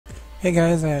Hey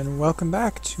guys, and welcome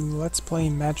back to Let's Play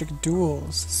Magic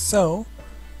Duels. So,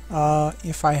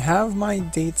 if I have my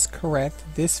dates correct,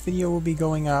 this video will be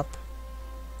going up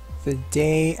the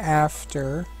day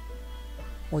after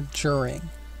or during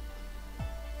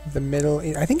the middle.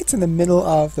 I think it's in the middle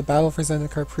of the Battle for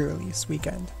Zendikar pre-release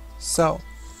weekend. So,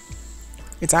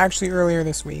 it's actually earlier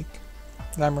this week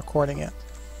that I'm recording it.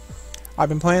 I've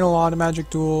been playing a lot of Magic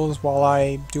Duels while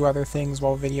I do other things,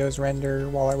 while videos render,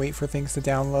 while I wait for things to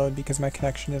download because my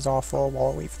connection is awful,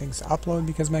 while I wait for things to upload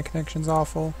because my connection's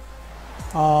awful.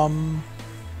 You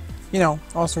know,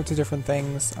 all sorts of different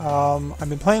things. I've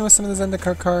been playing with some of the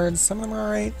Zendikar cards. Some of them are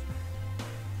alright.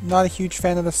 Not a huge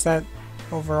fan of the set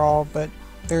overall, but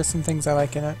there's some things I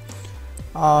like in it.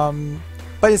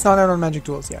 But it's not out on Magic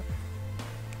Duels yet.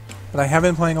 But I have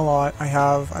been playing a lot. I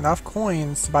have enough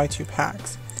coins to buy 2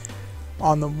 packs.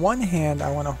 On the one hand,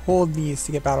 I want to hold these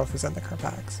to get Battle for Zendikar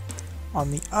packs. On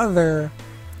the other,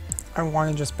 I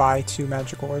want to just buy 2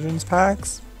 Magic Origins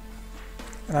packs.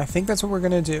 And I think that's what we're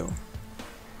going to do.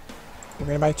 We're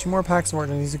going to buy 2 more packs of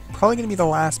Origins. These are probably going to be the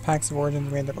last packs of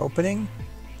Origins we end up opening.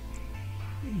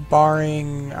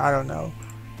 Barring, I don't know,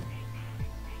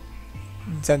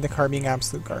 Zendikar being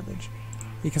absolute garbage.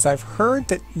 Because I've heard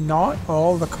that not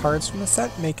all the cards from the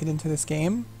set make it into this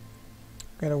game.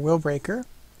 We got a Will Breaker,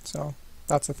 so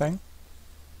that's a thing.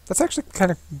 That's actually kind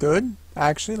of good,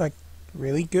 actually, like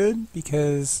really good,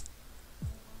 because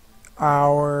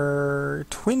our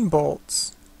twin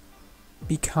bolts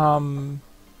become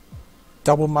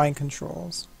double mind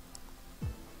controls.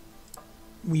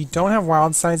 We don't have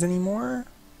wild size anymore,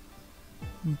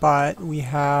 but we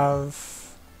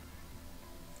have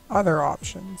other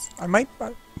options. I'm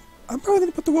probably going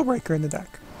to put the Will Breaker in the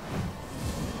deck.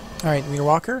 Alright, Leader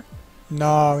Walker?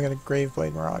 No, we got a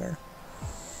Graveblade Marauder.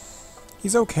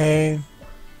 He's okay.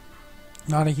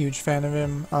 Not a huge fan of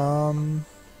him.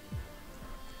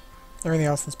 Everything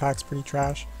else in this pack's pretty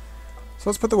trash. So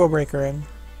let's put the Will Breaker in.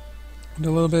 Do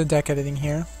a little bit of deck editing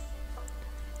here.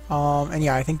 And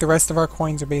yeah, I think the rest of our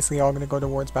coins are basically all going to go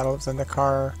towards Battle of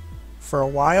Zendikar for a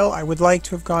while. I would like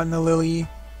to have gotten a Lily,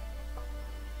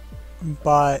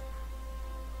 but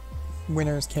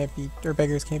winners can't be, or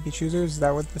beggars can't be choosers. Is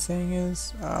that what the saying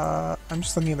is? I'm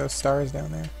just looking at those stars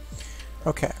down there.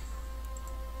 Okay.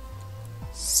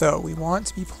 So we want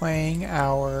to be playing maybe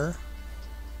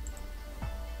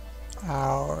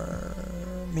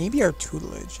our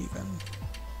tutelage even.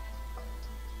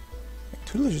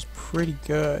 Tutelage is pretty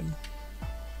good.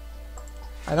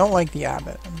 I don't like the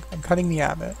Abbot. I'm cutting the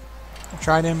Abbot. I've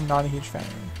tried him, not a huge fan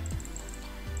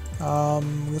of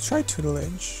him. We'll try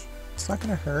tutelage. It's not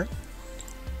gonna hurt.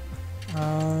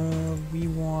 We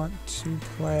want to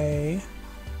play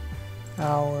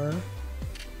our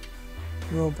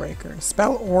Will Breaker.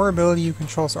 Spell or ability you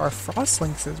control, so our Frost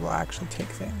Lynxes will actually take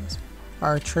things.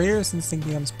 Our Traitorous Instinct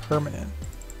becomes permanent.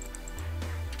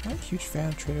 Not a huge fan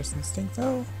of Traitorous Instinct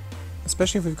though,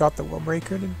 especially if we've got the Will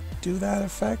Breaker to do that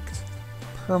effect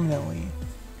permanently.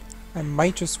 I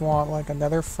might just want like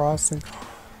another Frost Lynx.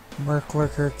 Merc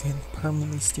Lurker can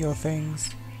permanently steal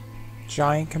things.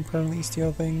 Giant can permanently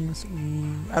steal things.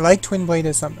 I like Twin Blade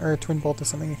as Twin Bolt as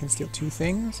something that can steal 2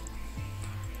 things.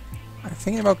 I'm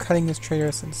thinking about cutting this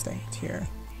Traitorous Instinct here,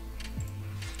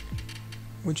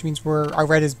 which means our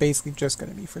red is basically just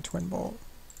going to be for Twin Bolt.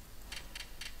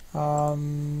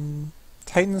 Titan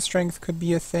Strength could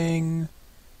be a thing.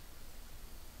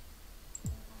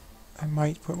 I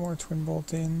might put more Twin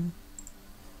Bolt in.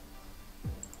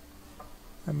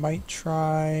 I might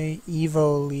try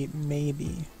Evo Leap,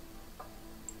 maybe.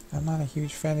 I'm not a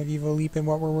huge fan of Evo Leap in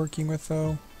what we're working with,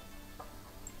 though.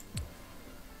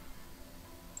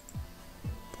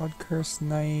 Blood Curse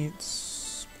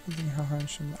Knights. Blazing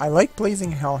Hellhound. I like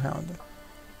Blazing Hellhound.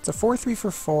 It's a 4/3 for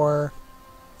 4.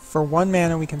 For 1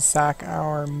 mana, we can sack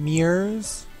our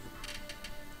mirrors.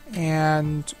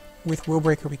 And with Will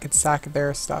Breaker, we could sack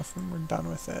their stuff and we're done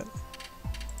with it.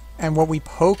 And what we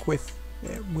poke with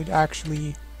it would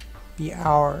actually be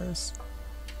ours.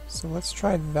 So let's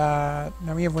try that.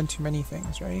 Now we have one too many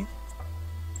things, right?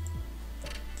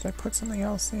 Did I put something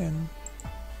else in?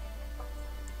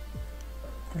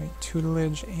 Alright,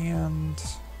 tutelage and...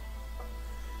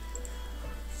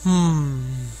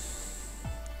 I'm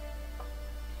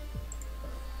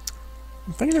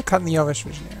thinking of cutting the Elvish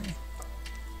Visionary.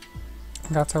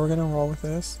 That's how we're gonna roll with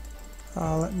this.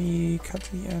 Let me cut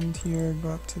to the end here,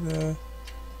 go up to the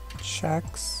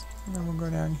checks, and then we'll go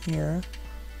down here.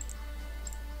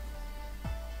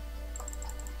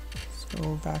 Let's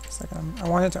go back a second. I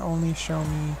want it to only show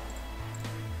me...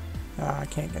 I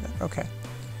can't get it. Okay.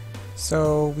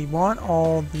 So we want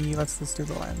all the... Let's do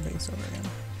the land base over again.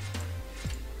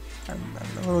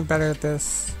 I'm a little better at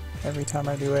this every time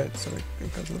I do it, so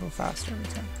it goes a little faster every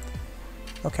time.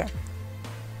 Okay.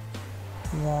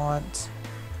 We want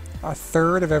a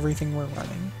third of everything we're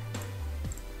running.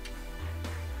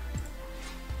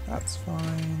 That's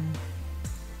fine.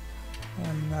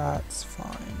 And that's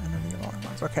fine. And then the long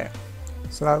ones. Okay.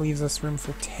 So that leaves us room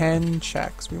for 10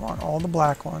 checks. We want all the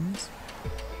black ones.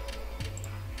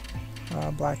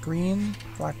 Black green,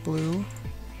 black blue,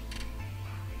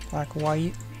 black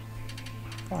white,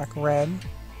 black red.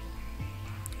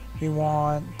 We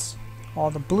want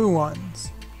all the blue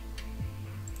ones.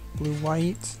 Blue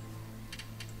white,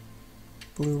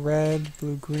 blue red,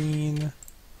 blue green,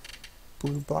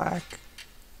 blue black.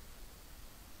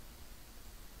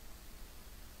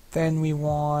 Then we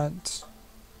want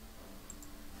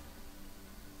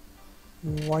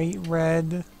white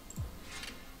red,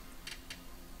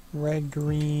 red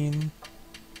green.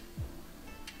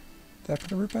 Did I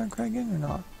put a rootbound crag in or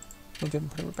not? I didn't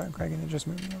put a rootbound crag in, it just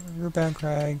moved over. Rootbound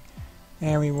crag.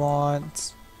 And we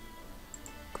want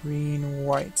green,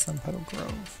 white, Sunpetal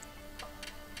Grove.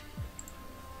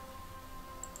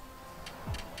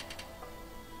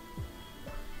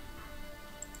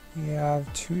 We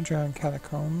have 2 Drowned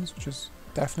Catacombs, which is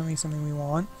definitely something we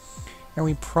want. And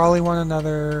we probably want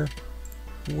another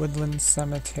Woodland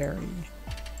Cemetery,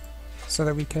 so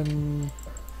that we can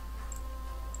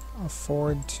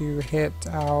afford to hit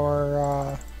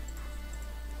our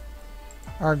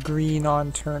green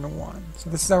on turn 1. So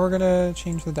this is how we're gonna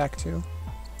change the deck to.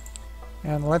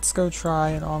 And let's go try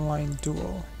an online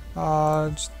duel.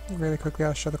 Just really quickly,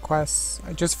 I'll show the quests.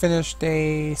 I just finished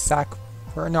a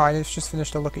I just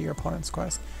finished a look at your opponent's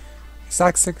quest.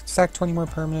 Sack 20 more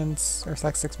permanents, or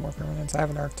sack 6 more permanents. I have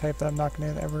an archetype that I'm not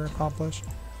going to ever accomplish.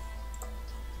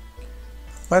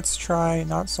 Let's try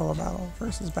not solo battle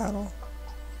versus battle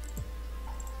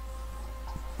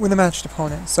with a matched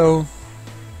opponent. So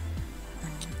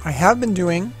I have been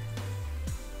doing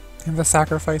the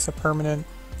sacrifice a permanent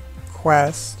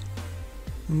quest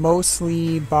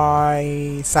mostly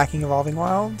by sacking Evolving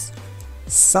Wilds.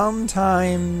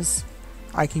 Sometimes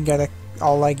I can get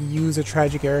I'll like use a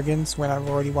Tragic Arrogance when I've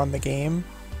already won the game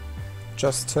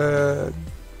just to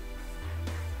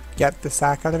get the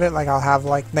sack out of it. Like I'll have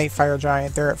like Nightfire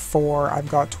Giant, they're at 4, I've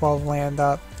got 12 land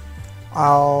up.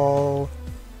 I'll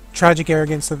Tragic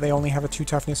Arrogance so they only have a 2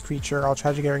 toughness creature. I'll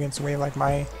Tragic Arrogance away like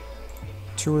my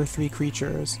 2 or 3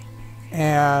 creatures,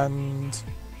 and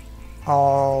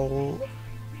I'll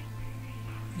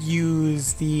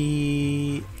use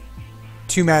the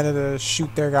 2 mana to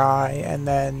shoot their guy and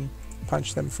then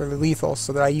punch them for the lethal,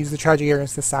 so that I use the Tragic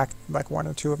Arrogance to sack like 1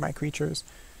 or 2 of my creatures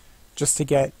just to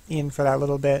get in for that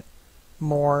little bit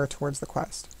more towards the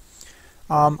quest.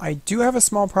 I do have a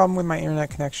small problem with my internet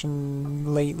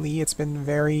connection lately. It's been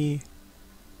very,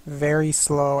 very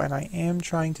slow, and I am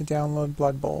trying to download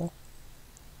Blood Bowl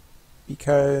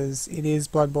because it is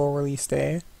Blood Bowl release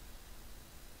day,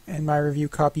 and my review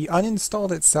copy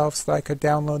uninstalled itself so that I could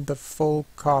download the full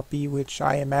copy, which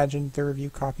I imagined the review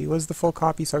copy was the full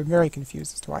copy, so I'm very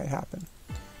confused as to why it happened.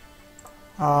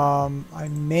 I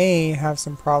may have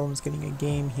some problems getting a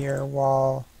game here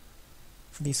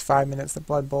for these 5 minutes that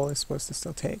Blood Bowl is supposed to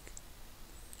still take.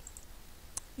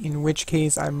 In which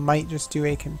case I might just do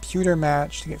a computer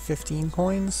match to get 15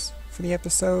 coins for the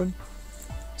episode,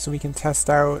 so we can test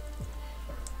out,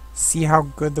 see how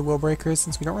good the Willbreaker is,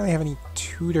 since we don't really have any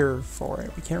tutor for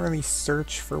it. We can't really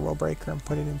search for Willbreaker and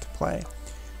put it into play.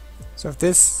 So if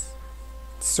this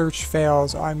search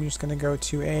fails, I'm just going to go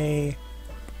to a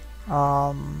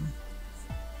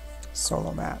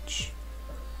solo match.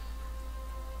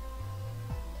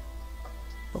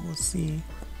 But we'll see.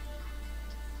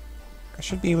 I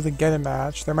should be able to get a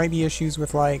match. There might be issues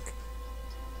with like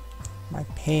my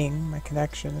ping, my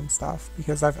connection and stuff,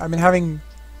 because I've been having,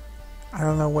 I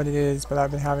don't know what it is, but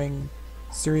I've been having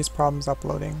serious problems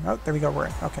uploading. Oh, there we go, we're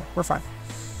in. Okay, we're fine.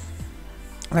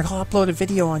 Like I'll upload a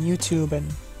video on YouTube,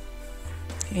 and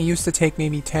it used to take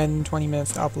maybe 10-20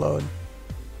 minutes to upload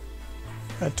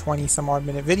a 20 some odd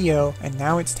minute video, and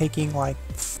now it's taking like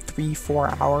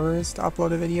 3-4 hours to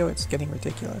upload a video. It's getting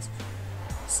ridiculous.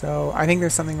 So I think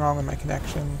there's something wrong with my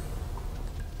connection.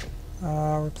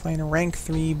 We're playing a rank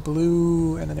 3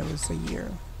 blue, and then it was a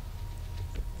year.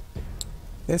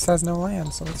 This has no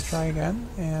land, so let's try again.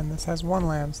 And this has 1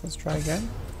 land, so let's try again.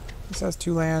 This has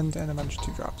 2 land and a bunch of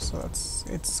 2-drops, so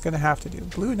it's gonna have to do.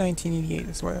 Blue1988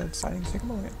 is what I'm deciding to take a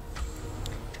look at.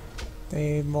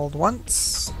 They mulled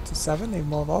once to 7, they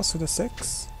mulled also to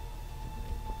 6.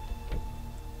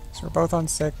 So we're both on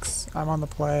 6. I'm on the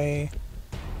play.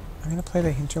 I'm gonna play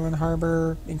the Hinterland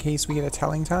Harbor in case we get a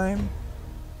telling time.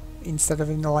 Instead of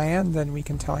in the land, then we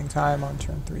can telling time on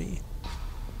turn 3.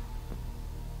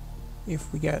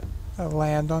 if we get a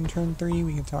land on turn 3,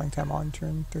 we can telling time on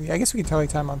turn 3. I guess we can telling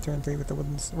time on turn 3 with the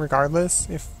woodlands regardless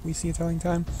if we see a telling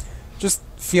time. Just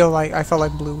I felt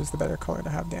like blue was the better color to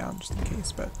have down just in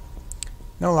case, but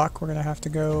no luck. We're going to have to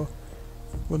go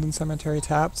Woodland Cemetery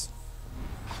tapped.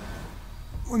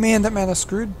 We may end up mana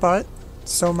screwed, but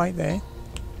so might they.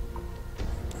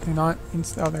 They're not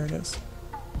oh, there it is.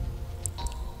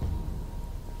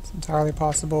 It's entirely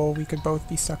possible we could both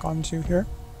be stuck on 2 here.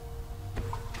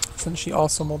 Since she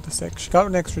also mulled the 6. She got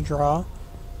an extra draw,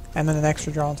 and then an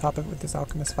extra draw on top of it with this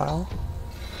Alchemist Vial.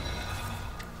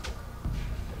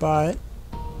 But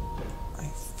I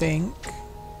think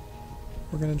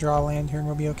we're going to draw a land here and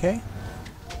we'll be okay.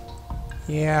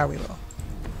 Yeah, we will.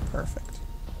 Perfect.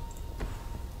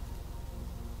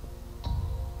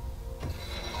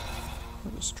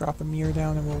 We'll just drop a mirror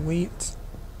down and we'll wait.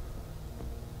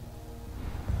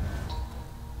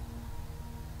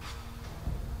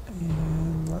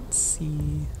 And let's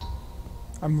see.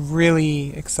 I'm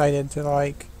really excited to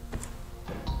like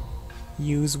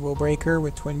use Willbreaker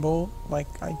with Twin Bolt. Like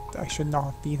I should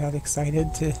not be that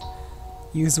excited to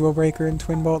use Willbreaker and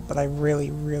Twin Bolt, but I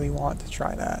really, really want to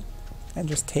try that. And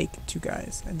just take 2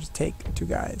 guys, and just take 2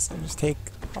 guys, and just take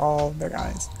all their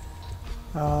guys.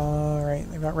 Alright,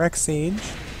 they've got Rex Sage.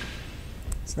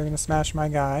 So they're going to smash my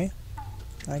guy.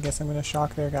 I guess I'm going to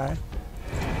shock their guy.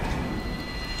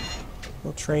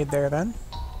 We'll trade there then.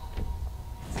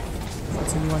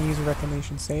 Let's say you want to use a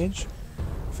Reclamation Sage.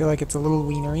 I feel like it's a little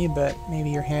wienery, but maybe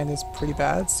your hand is pretty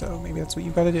bad, so maybe that's what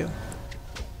you've got to do.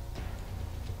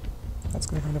 That's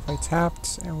going to come to play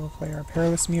tapped, and we'll play our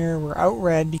Perilous Mirror. We're out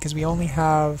red because we only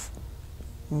have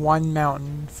 1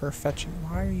 mountain for fetching.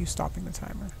 Why are you stopping the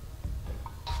timer?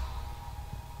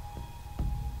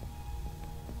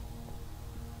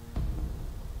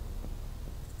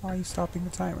 Why are you stopping the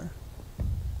timer?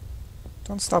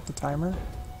 Don't stop the timer.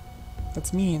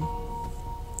 That's mean.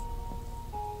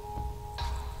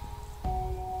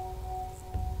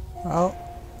 Well,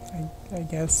 I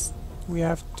guess we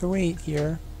have to wait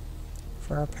here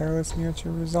for our Perilous Mirror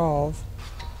to resolve.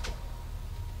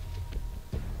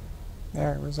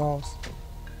 There, it resolves.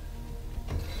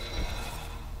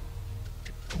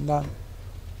 I'm done.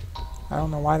 I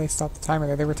don't know why they stopped the timer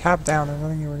there. They were tapped down. There's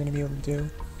nothing they were going to be able to do.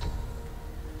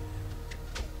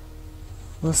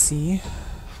 We'll see.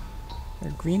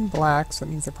 They're green-black, so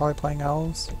that means they're probably playing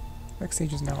elves. Rex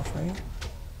Sage is an elf, right?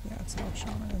 Yeah, it's an elf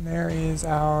shaman. And there is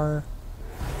our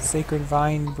Sacred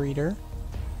Vine Breeder,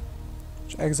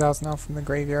 which exiles an elf from the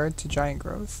graveyard to Giant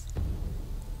Growth.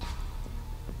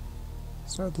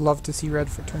 So I'd love to see red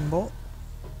for Twin Bolt.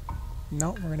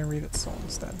 No, we're going to Reave its Soul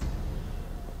instead.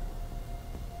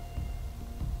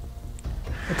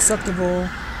 Acceptable,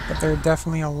 but there are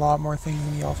definitely a lot more things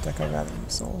in the elf deck I'd rather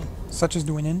Reave Soul, such as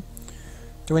Dwynnin.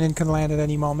 Dwynnin can land at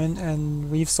any moment,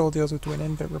 and Reave Soul deals with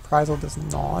Dwynnin, but Reprisal does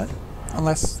not,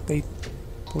 unless they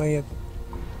play a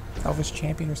Elvish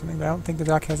Champion or something, but I don't think the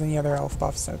deck has any other elf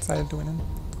buffs outside of Dwynnin.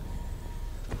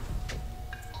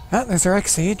 Ah, there's our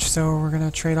X Sage, so we're going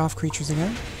to trade off creatures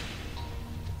again.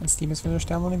 And Steam has finished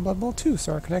downloading Blood Bowl 2,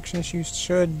 so our connection issues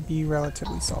should be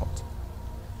relatively solved.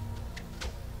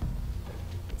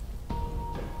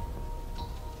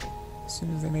 As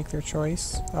soon as they make their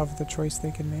choice of the choice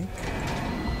they can make.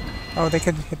 Oh, they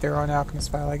could hit their own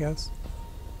Alchemist Vial, I guess.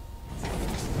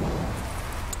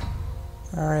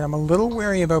 Alright, I'm a little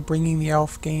wary about bringing the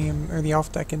elf game, or the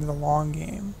elf deck into the long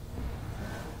game.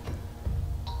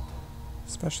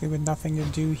 Especially with nothing to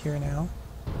do here now.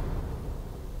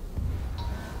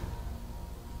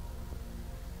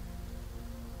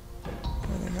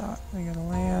 What do they got? They got a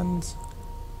land.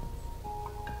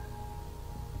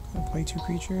 Gonna play 2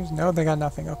 creatures? No, they got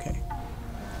nothing. Okay.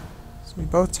 So we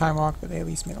both time walk, but they at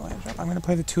least made a land drop. I'm gonna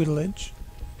play the Tutelage.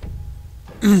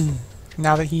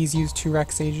 Now that he's used 2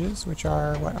 Rex Sages, which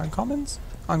are, what, uncommons?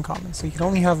 Uncommons, so you can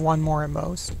only have 1 more at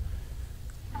most.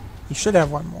 He should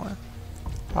have 1 more.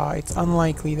 It's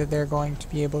unlikely that they're going to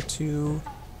be able to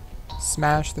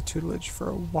smash the Tutelage for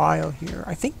a while here.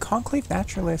 I think Conclave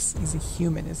Naturalist is a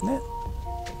human, isn't it?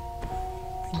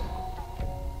 I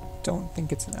don't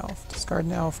think it's an elf. Discard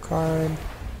an elf card.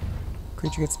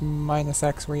 Creature gets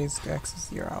 -X, where his X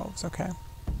is your elves. Okay.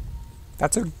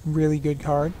 That's a really good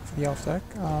card for the elf deck.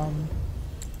 I'm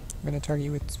going to target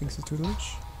you with Sphinx's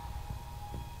Tutelage.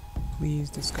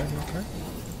 Please discard your card.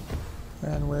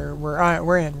 And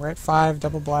we're in. We're at 5,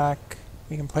 double black.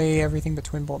 We can play everything but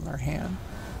Twin Bolt in our hand.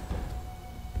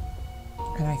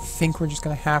 And I think we're just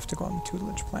going to have to go on the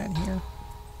Tutelage plan here.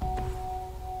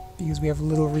 Because we have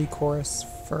little recourse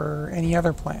for any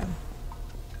other plan.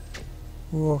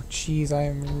 Oh, jeez, I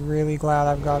am really glad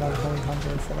I've got Unholy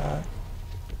Conjure for that.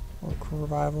 Or Cool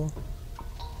Revival.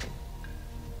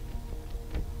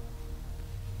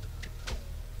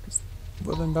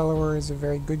 Woodland Bellower is a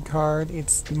very good card.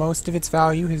 Most of its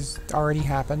value has already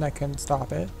happened. I couldn't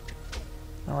stop it.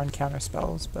 I run counter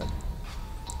spells, but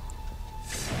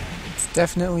it's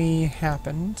definitely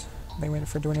happened. They went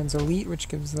for Dwynen's Elite, which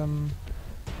gives them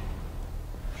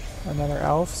another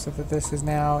elf, so that this is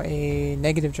now a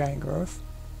negative giant growth.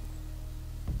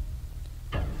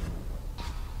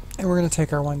 And we're going to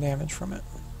take our 1 damage from it.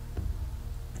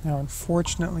 Now,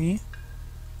 unfortunately,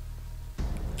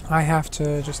 I have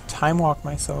to just time walk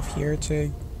myself here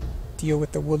to deal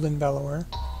with the Woodland Bellower.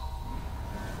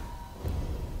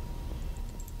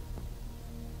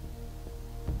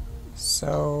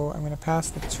 So I'm going to pass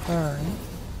the turn.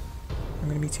 I'm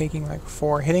going to be taking like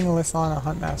 4. Hitting Alyssa on a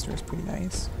Huntmaster is pretty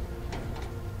nice.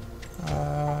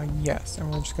 Yes,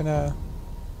 and we're just going to...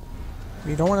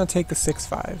 We don't want to take the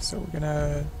 6/5, so we're going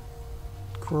to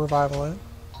Cool Revival it.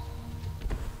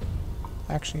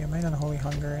 Actually, I might Unholy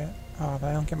Hunger it. But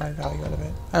I don't get my value out of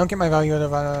it. I don't get my value out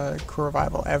of a Cool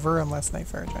Revival ever unless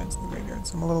Nightfire Giant's in the graveyard,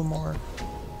 so I'm a little more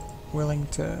willing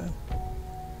to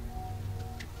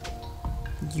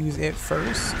use it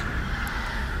first.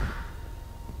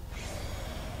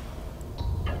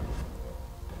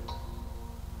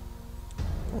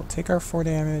 We'll take our 4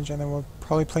 damage and then we'll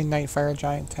probably play Nightfire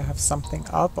Giant to have something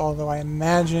up, although I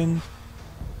imagine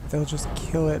they'll just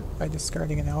kill it by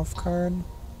discarding an elf card,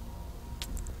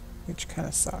 which kind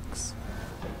of sucks.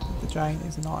 But the giant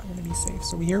is not going to be safe.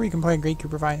 So here we can play a Great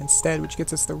Cooper Vine instead, which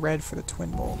gets us the red for the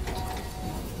Twin Bolt,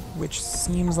 which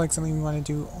seems like something we want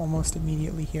to do almost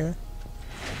immediately here.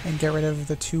 And get rid of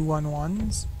the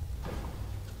 2/1/1s.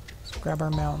 So grab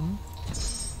our mountain.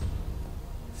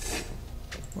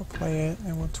 We'll play it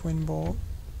and we'll Twin Bolt.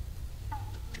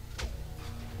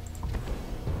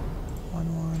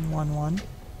 1/1/1/1.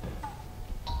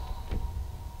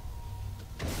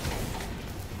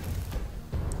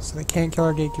 So they can't kill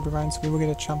our Gatekeeper Vine, so we will get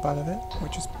a chump out of it,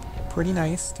 which is pretty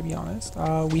nice, to be honest.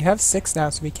 We have 6 now,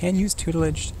 so we can use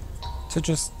Tutelage to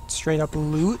just straight up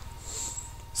loot.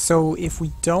 So if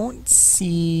we don't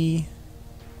see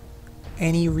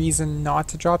any reason not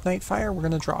to drop Nightfire, we're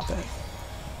going to drop it.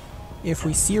 If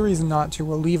we see a reason not to,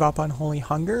 we'll leave up Unholy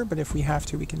Hunger, but if we have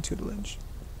to, we can Tutelage.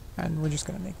 And we're just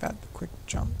going to make that quick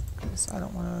jump, because I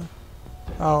don't want to...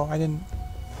 Oh, I didn't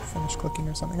finish clicking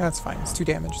or something. That's fine. It's 2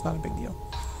 damage. It's not a big deal.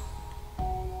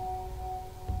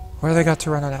 What do they got to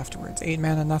run out afterwards? 8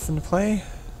 mana, nothing to play?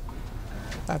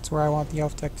 That's where I want the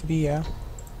elf deck to be, yeah.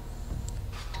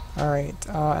 Alright,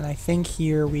 and I think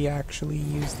here we actually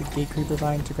use the Gatecreeper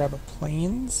Vine to grab a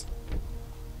Plains,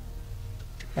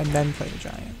 and then play the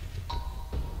Giant.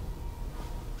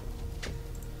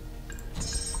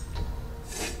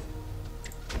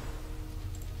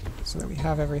 So that we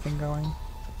have everything going.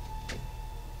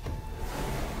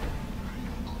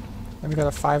 Then we got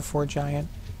a 5/4 Giant.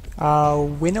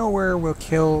 Winnower will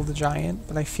kill the Giant,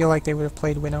 but I feel like they would have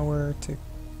played Winnower to...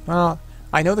 Well,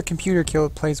 I know the computer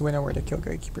plays Winnower to kill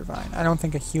Gatekeeper Vine. I don't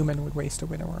think a human would waste a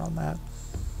Winnower on that.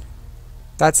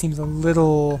 That seems a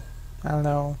little, I don't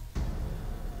know,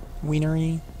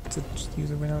 wienery to just use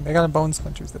a Winnower. They got a Bone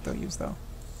Splinters that they'll use, though.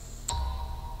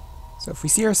 So if we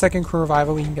see our second Crew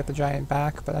Revival, we can get the Giant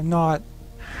back, but I'm not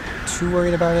too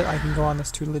worried about it. I can go on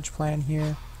this tutelage plan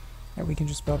here, and we can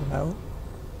just build it out.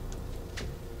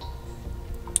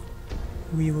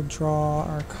 We will draw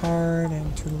our card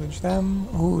and tutelage them.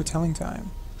 Ooh, Telling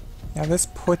Time. Now this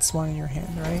puts one in your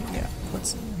hand, right? Yeah,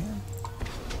 puts it in your hand.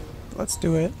 Let's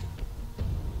do it.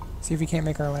 See if we can't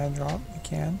make our land drop. We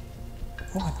can.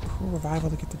 Oh, and the Cool Revival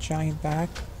to get the Giant back.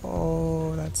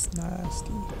 Oh, that's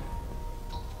nasty.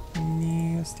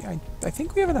 Nasty. I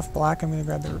think we have enough black. I'm going to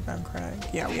grab the Rootbound Crag.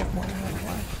 Yeah, we have more than enough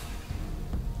black.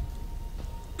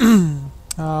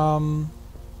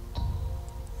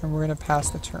 And we're going to pass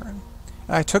the turn.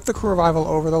 I took the Crew Revival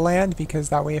over the land because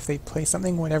that way if they play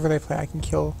something, whenever they play, I can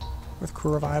kill with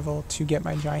Crew Revival to get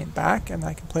my Giant back, and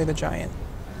I can play the Giant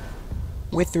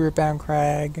with the Rootbound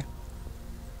Crag,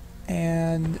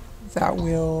 and that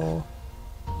will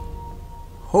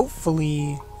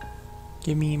hopefully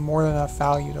give me more than enough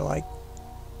value to like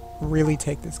really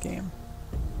take this game.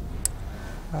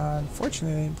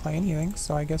 Unfortunately, I didn't play anything,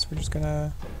 so I guess we're just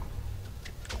gonna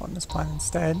go on this plan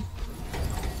instead.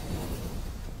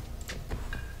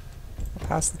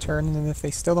 Pass the turn, and then if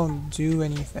they still don't do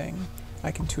anything,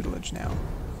 I can tutelage now.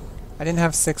 I didn't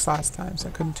have 6 last time, so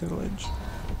I couldn't tutelage.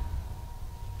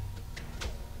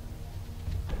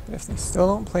 But if they still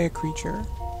don't play a creature,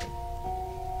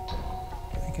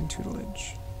 I can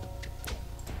tutelage.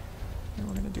 And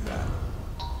we're going to do that.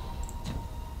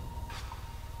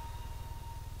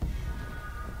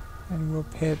 And we'll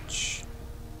pitch...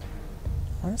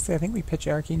 Honestly, I think we pitch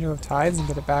Archangel of Tides and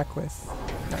get it back with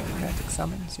Romantic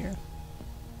Summons here.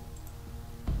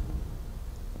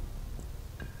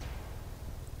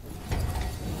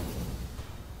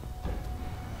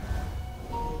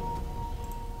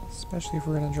 Especially if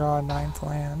we're going to draw a 9th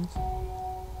land.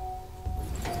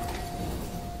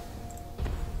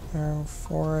 Arrow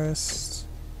Forest.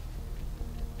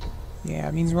 Yeah,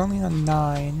 it means we're only on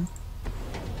 9.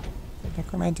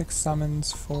 Necromantic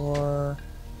Summons for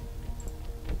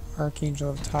Archangel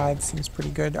of Tides seems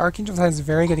pretty good. Archangel of Tides is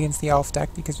very good against the elf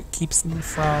deck because it keeps them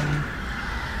from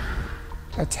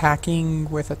attacking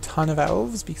with a ton of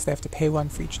elves because they have to pay 1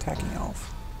 for each attacking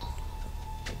elf.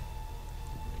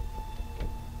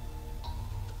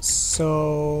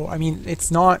 So, I mean, it's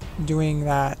not doing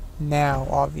that now,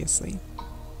 obviously.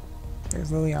 There's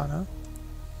Liliana,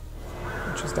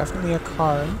 which is definitely a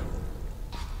card.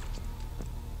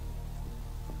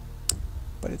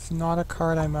 But it's not a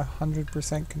card I'm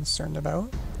 100% concerned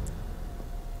about,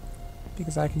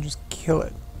 because I can just kill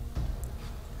it.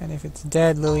 And if it's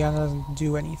dead, Liliana doesn't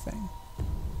do anything.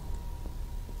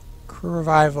 Crew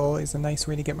Revival is a nice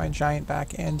way to get my giant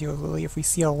back and deal with Lily. If we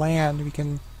see a land, we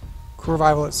can Crew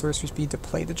Revival at sorcery speed to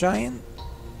play the giant,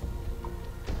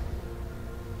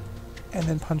 and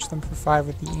then punch them for 5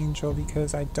 with the angel,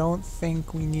 because I don't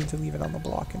think we need to leave it on the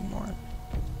block anymore.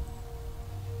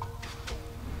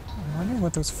 I'm wondering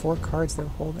what those 4 cards they're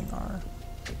holding are.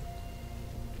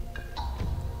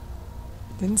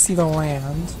 Didn't see the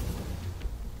land,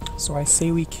 so I say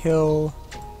we kill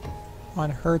on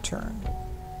her turn.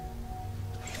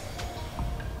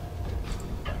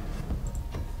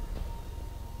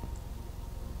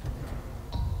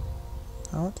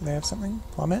 Oh, do they have something?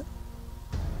 Plummet?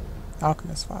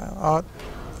 Alchemist File. Oh,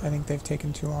 I think they've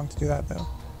taken too long to do that, though.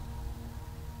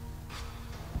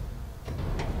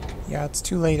 Yeah, it's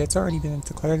too late. It's already been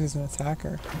declared as an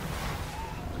attacker.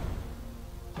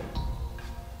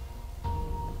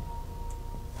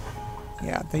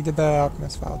 Yeah, they did the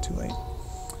Alchemist File too late.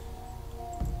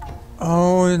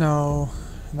 Oh no.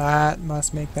 That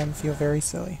must make them feel very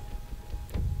silly.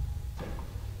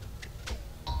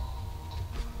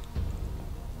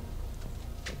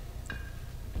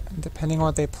 And depending on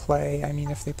what they play, I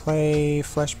mean, if they play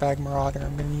Fleshbag Marauder,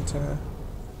 I'm going to need to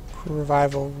Crew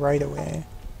Revival right away.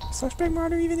 Is Fleshbag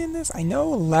Marauder even in this? I know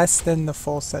less than the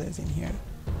full set is in here.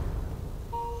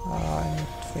 And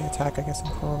if they attack, I guess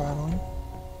I'm Crew Revivaling.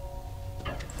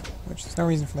 Which there's no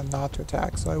reason for them not to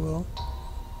attack, so I will.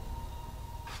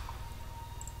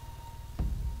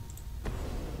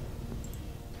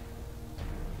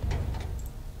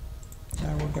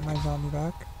 I will get my zombie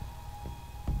back.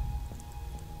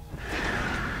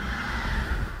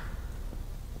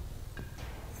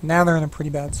 Now they're in a pretty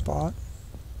bad spot.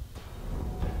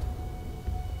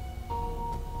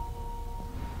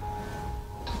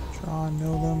 Draw and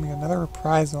mill them. We got another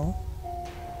Reprisal.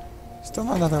 Still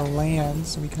not another land,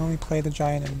 so we can only play the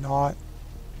giant and not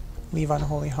leave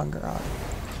Unholy Hunger out.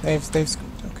 They've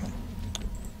scooped, okay.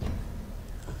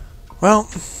 Well,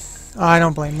 I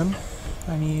don't blame them.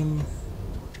 I mean,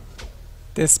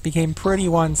 this became pretty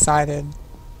one-sided,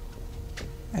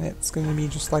 and it's going to be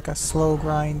just like a slow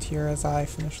grind here as I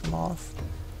finish them off.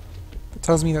 It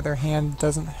tells me that their hand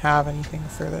doesn't have anything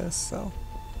for this, so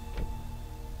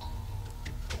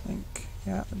I think,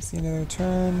 yeah, that's the end of their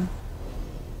turn.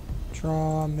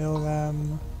 Draw, mill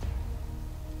them.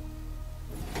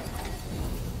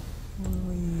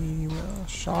 We will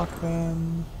shock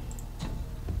them.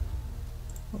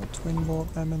 We'll twin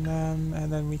bolt them and them,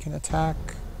 and then we can attack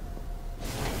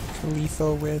to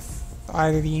lethal with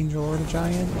either the angel or the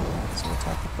giant. So we'll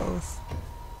attack with both.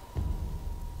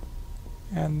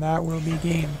 And that will be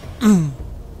game.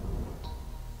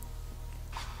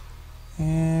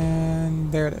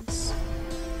 And there it is.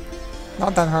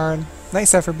 Not that hard.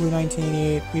 Nice effort,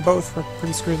 blue1988. We both were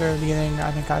pretty screwed there at the beginning.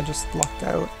 I think I just lucked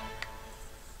out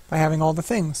by having all the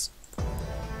things.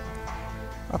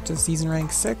 Up to season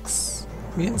rank 6.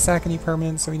 We didn't sack any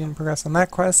permanents, so we didn't progress on that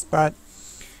quest, but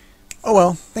oh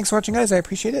well. Thanks for watching, guys. I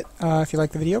appreciate it. If you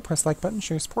like the video, press the like button,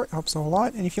 show your support. It helps a whole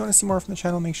lot. And if you want to see more from the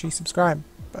channel, make sure you subscribe.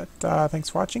 But thanks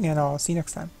for watching, and I'll see you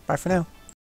next time. Bye for now.